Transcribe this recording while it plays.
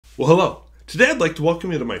Well, hello. Today I'd like to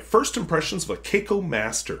welcome you to my first impressions of a Kaco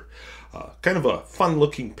Master. Kind of a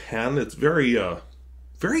fun-looking pen. It's very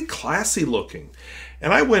classy looking.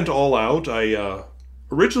 And I went all out. I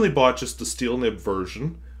originally bought just the steel nib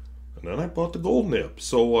version, and then I bought the gold nib.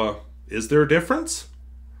 So, is there a difference?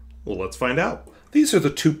 Well, let's find out. These are the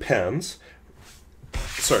two pens.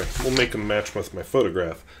 Sorry, we'll make them match with my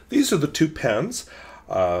photograph. These are the two pens.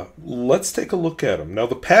 Let's take a look at them. Now,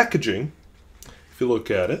 the packaging, if you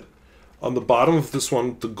look at it, on the bottom of this one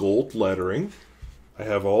with the gold lettering, I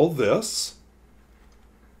have all this.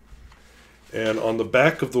 And on the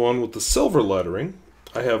back of the one with the silver lettering,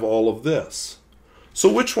 I have all of this.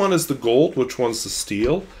 So which one is the gold, which one's the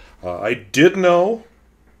steel? I did know,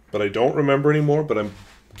 but I don't remember anymore, but I'm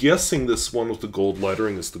guessing this one with the gold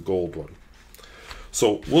lettering is the gold one.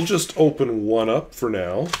 So we'll just open one up for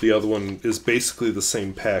now. The other one is basically the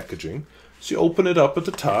same packaging. So you open it up at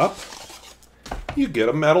the top, you get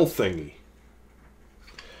a metal thingy.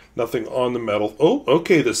 Nothing on the metal. Oh,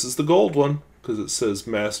 okay, this is the gold one, because it says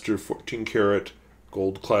Master 14 karat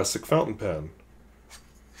Gold Classic Fountain Pen.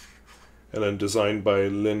 And then designed by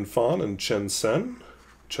Lin Fan and Chen Sun.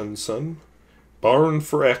 Born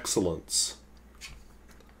for Excellence.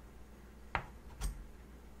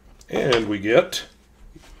 And we get,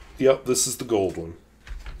 yep, this is the gold one.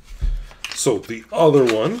 So the other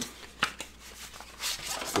one,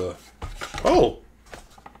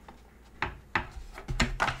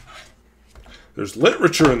 there's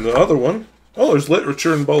literature in the other one. Oh, there's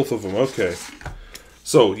literature in both of them. Okay.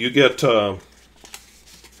 So you get some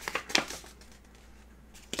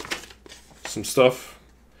stuff.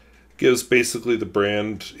 Gives basically the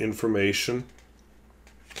brand information.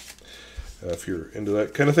 If you're into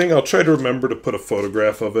that kind of thing. I'll try to remember to put a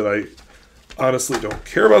photograph of it. I honestly don't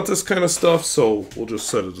care about this kind of stuff, so we'll just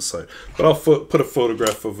set it aside. But I'll put a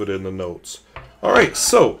photograph of it in the notes. Alright,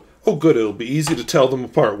 so, oh good, it'll be easy to tell them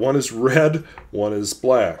apart. One is red, one is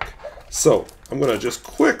black. So, I'm going to just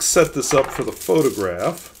quick set this up for the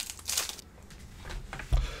photograph.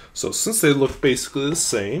 So, since they look basically the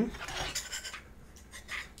same,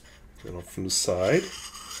 from the side.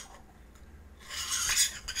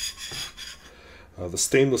 The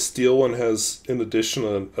stainless steel one has, in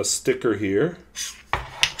addition, a sticker here.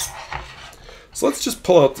 So let's just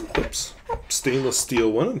pull out the stainless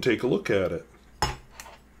steel one and take a look at it.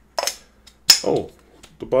 Oh,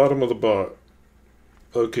 the bottom of the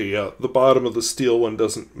okay, yeah, the bottom of the steel one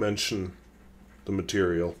doesn't mention the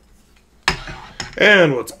material.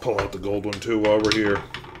 And let's pull out the gold one too while we're here.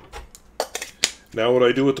 Now what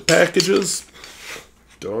I do with the packages,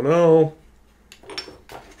 don't know.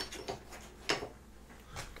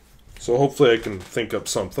 So hopefully I can think up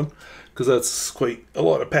something, because that's quite a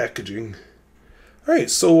lot of packaging. Alright,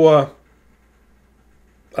 so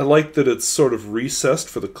I like that it's sort of recessed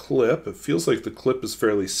for the clip. It feels like the clip is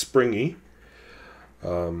fairly springy.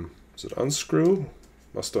 Does it unscrew?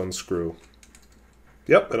 Must unscrew.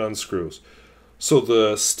 Yep, it unscrews. So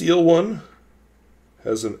the steel one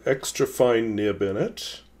has an extra fine nib in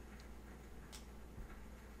it.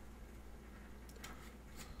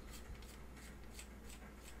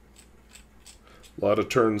 A lot of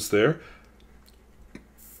turns there.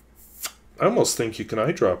 I almost think you can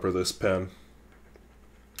eyedropper this pen.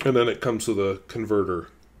 And then it comes with a converter.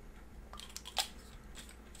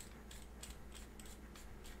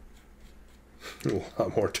 A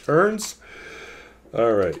lot more turns.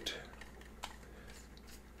 Alright.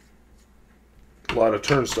 A lot of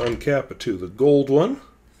turns to uncap it too. The gold one.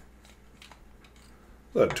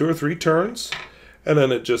 About 2 or 3 turns. And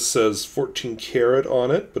then it just says 14 karat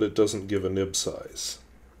on it, but it doesn't give a nib size.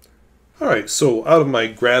 Alright, so out of my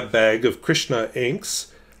grab bag of Krishna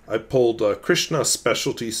inks, I pulled Krishna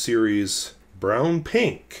Specialty Series Brown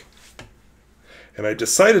Pink. And I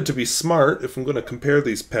decided to be smart if I'm going to compare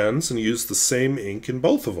these pens and use the same ink in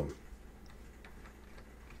both of them.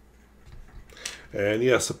 And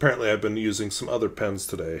yes, apparently I've been using some other pens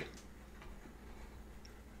today.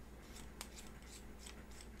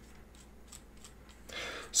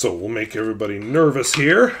 So we'll make everybody nervous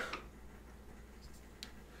here.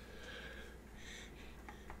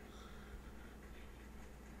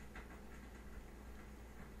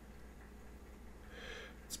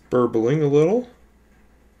 It's burbling a little.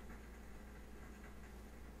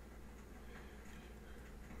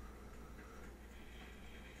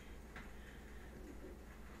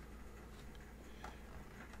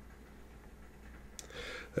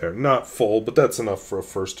 They're not full, but that's enough for a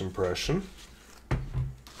first impression.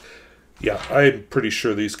 Yeah, I'm pretty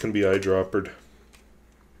sure these can be eyedroppered.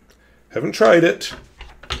 Haven't tried it,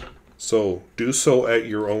 so do so at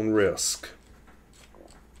your own risk.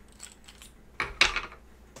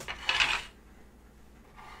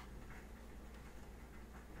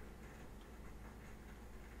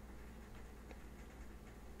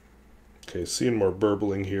 Okay, seeing more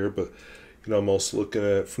burbling here, but you know, I'm also looking at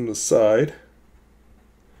it from the side.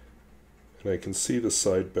 And I can see the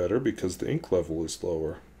side better because the ink level is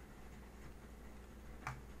lower.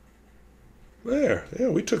 There, yeah,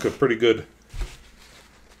 we took a pretty good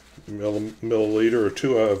milliliter or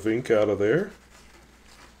two of ink out of there.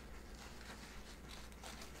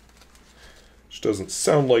 Which doesn't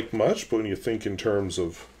sound like much, but when you think in terms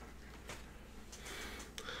of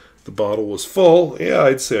the bottle was full, yeah,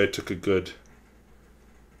 I'd say I took a good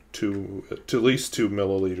at least 2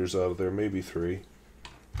 milliliters out of there, maybe 3.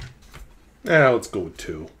 Now let's go with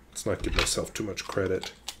 2. Let's not give myself too much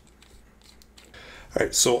credit. All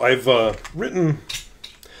right, so I've written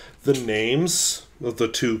the names of the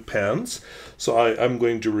 2 pens. So I'm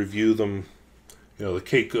going to review them, you know, the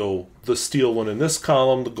Kaco, the steel one in this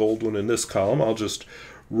column, the gold one in this column. I'll just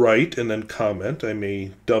write and then comment. I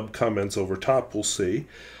may dub comments over top, we'll see.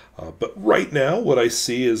 But right now what I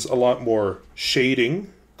see is a lot more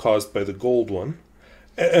shading caused by the gold one.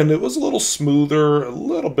 And it was a little smoother, a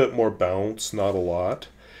little bit more bounce, not a lot.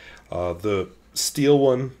 The steel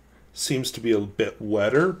one seems to be a bit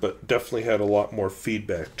wetter, but definitely had a lot more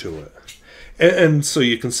feedback to it. And so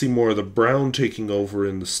you can see more of the brown taking over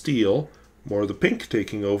in the steel, more of the pink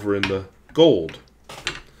taking over in the gold.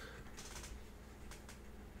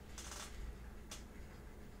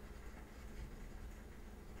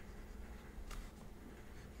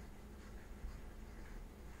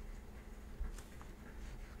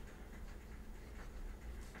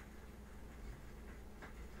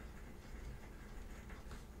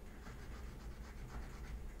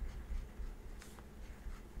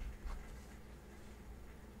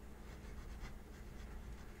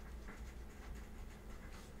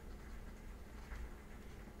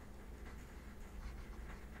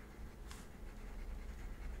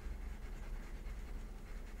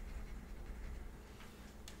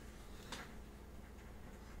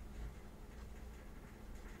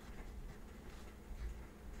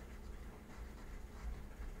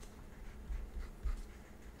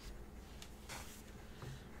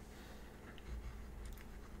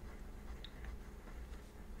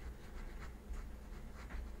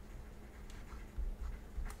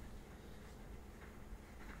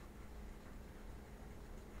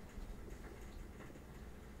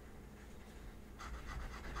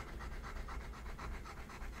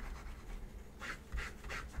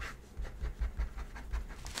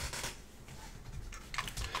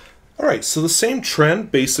 All right, so the same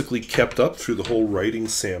trend basically kept up through the whole writing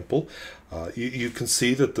sample. You can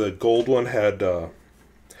see that the gold one had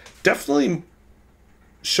definitely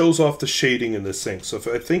shows off the shading in this ink. So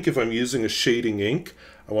if I'm using a shading ink,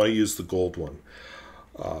 I want to use the gold one.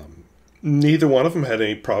 Neither one of them had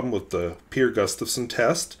any problem with the Peer-Gustafson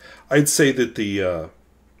test. I'd say that the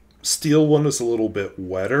steel one is a little bit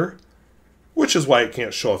wetter, which is why it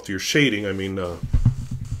can't show off your shading. I mean,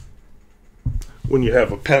 when you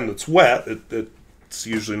have a pen that's wet, it's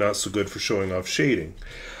usually not so good for showing off shading.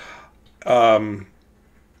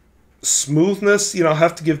 Smoothness, you know, I'll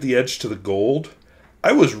have to give the edge to the gold.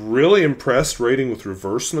 I was really impressed writing with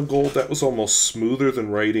reverse in the gold. That was almost smoother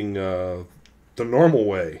than writing the normal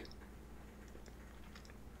way.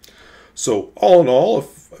 So all in all,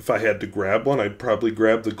 if I had to grab one, I'd probably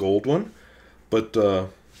grab the gold one. But you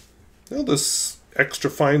know, this extra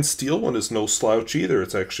fine steel one is no slouch either.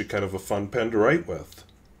 It's actually kind of a fun pen to write with.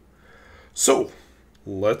 So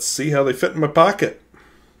let's see how they fit in my pocket.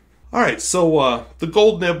 All right, so the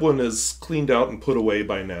gold nib one is cleaned out and put away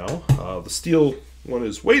by now. The steel one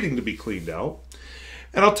is waiting to be cleaned out.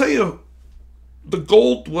 And I'll tell you, the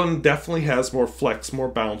gold one definitely has more flex, more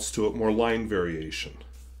bounce to it, more line variation.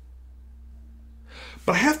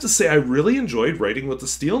 But I have to say, I really enjoyed writing with the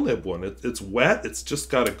steel nib one. It's wet, it's just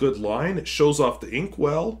got a good line, it shows off the ink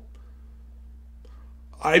well.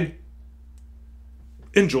 I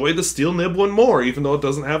enjoy the steel nib one more, even though it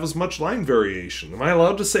doesn't have as much line variation. Am I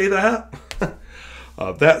allowed to say that?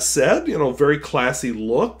 That said, you know, very classy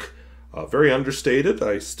look, very understated.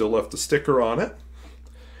 I still left the sticker on it.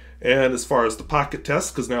 And as far as the pocket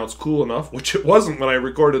test, because now it's cool enough, which it wasn't when I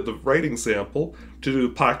recorded the writing sample, to do a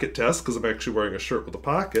pocket test, because I'm actually wearing a shirt with a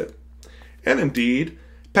pocket. And indeed,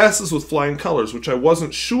 passes with flying colors, which I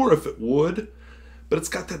wasn't sure if it would, but it's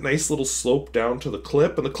got that nice little slope down to the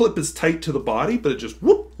clip, and the clip is tight to the body, but it just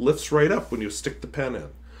whoop, lifts right up when you stick the pen in.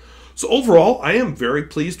 So overall, I am very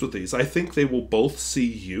pleased with these. I think they will both see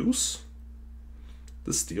use.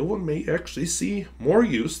 The steel one may actually see more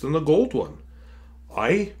use than the gold one.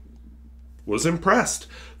 I was impressed.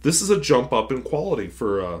 This is a jump up in quality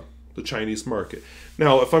for the Chinese market.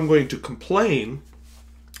 Now, if I'm going to complain,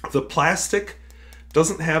 the plastic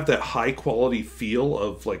doesn't have that high quality feel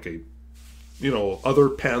of like a other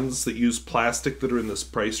pens that use plastic that are in this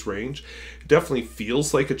price range. It definitely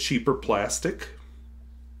feels like a cheaper plastic.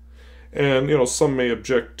 And, some may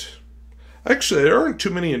object. Actually, there aren't too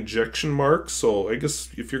many injection marks, so I guess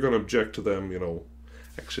if you're going to object to them,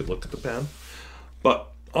 actually look at the pen.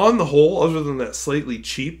 But on the whole, other than that slightly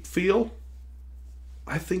cheap feel,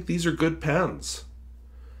 I think these are good pens.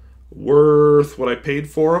 Worth what I paid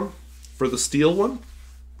for them. For the steel one,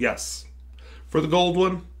 yes. For the gold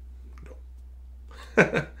one,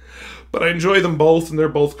 no. But I enjoy them both, and they're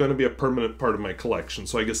both going to be a permanent part of my collection,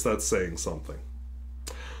 so I guess that's saying something.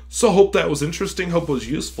 So hope that was interesting, hope it was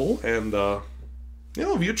useful, and,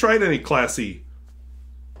 have you tried any classy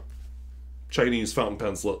Chinese fountain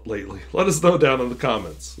pens lately? Let us know down in the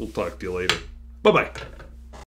comments. We'll talk to you later. Bye-bye.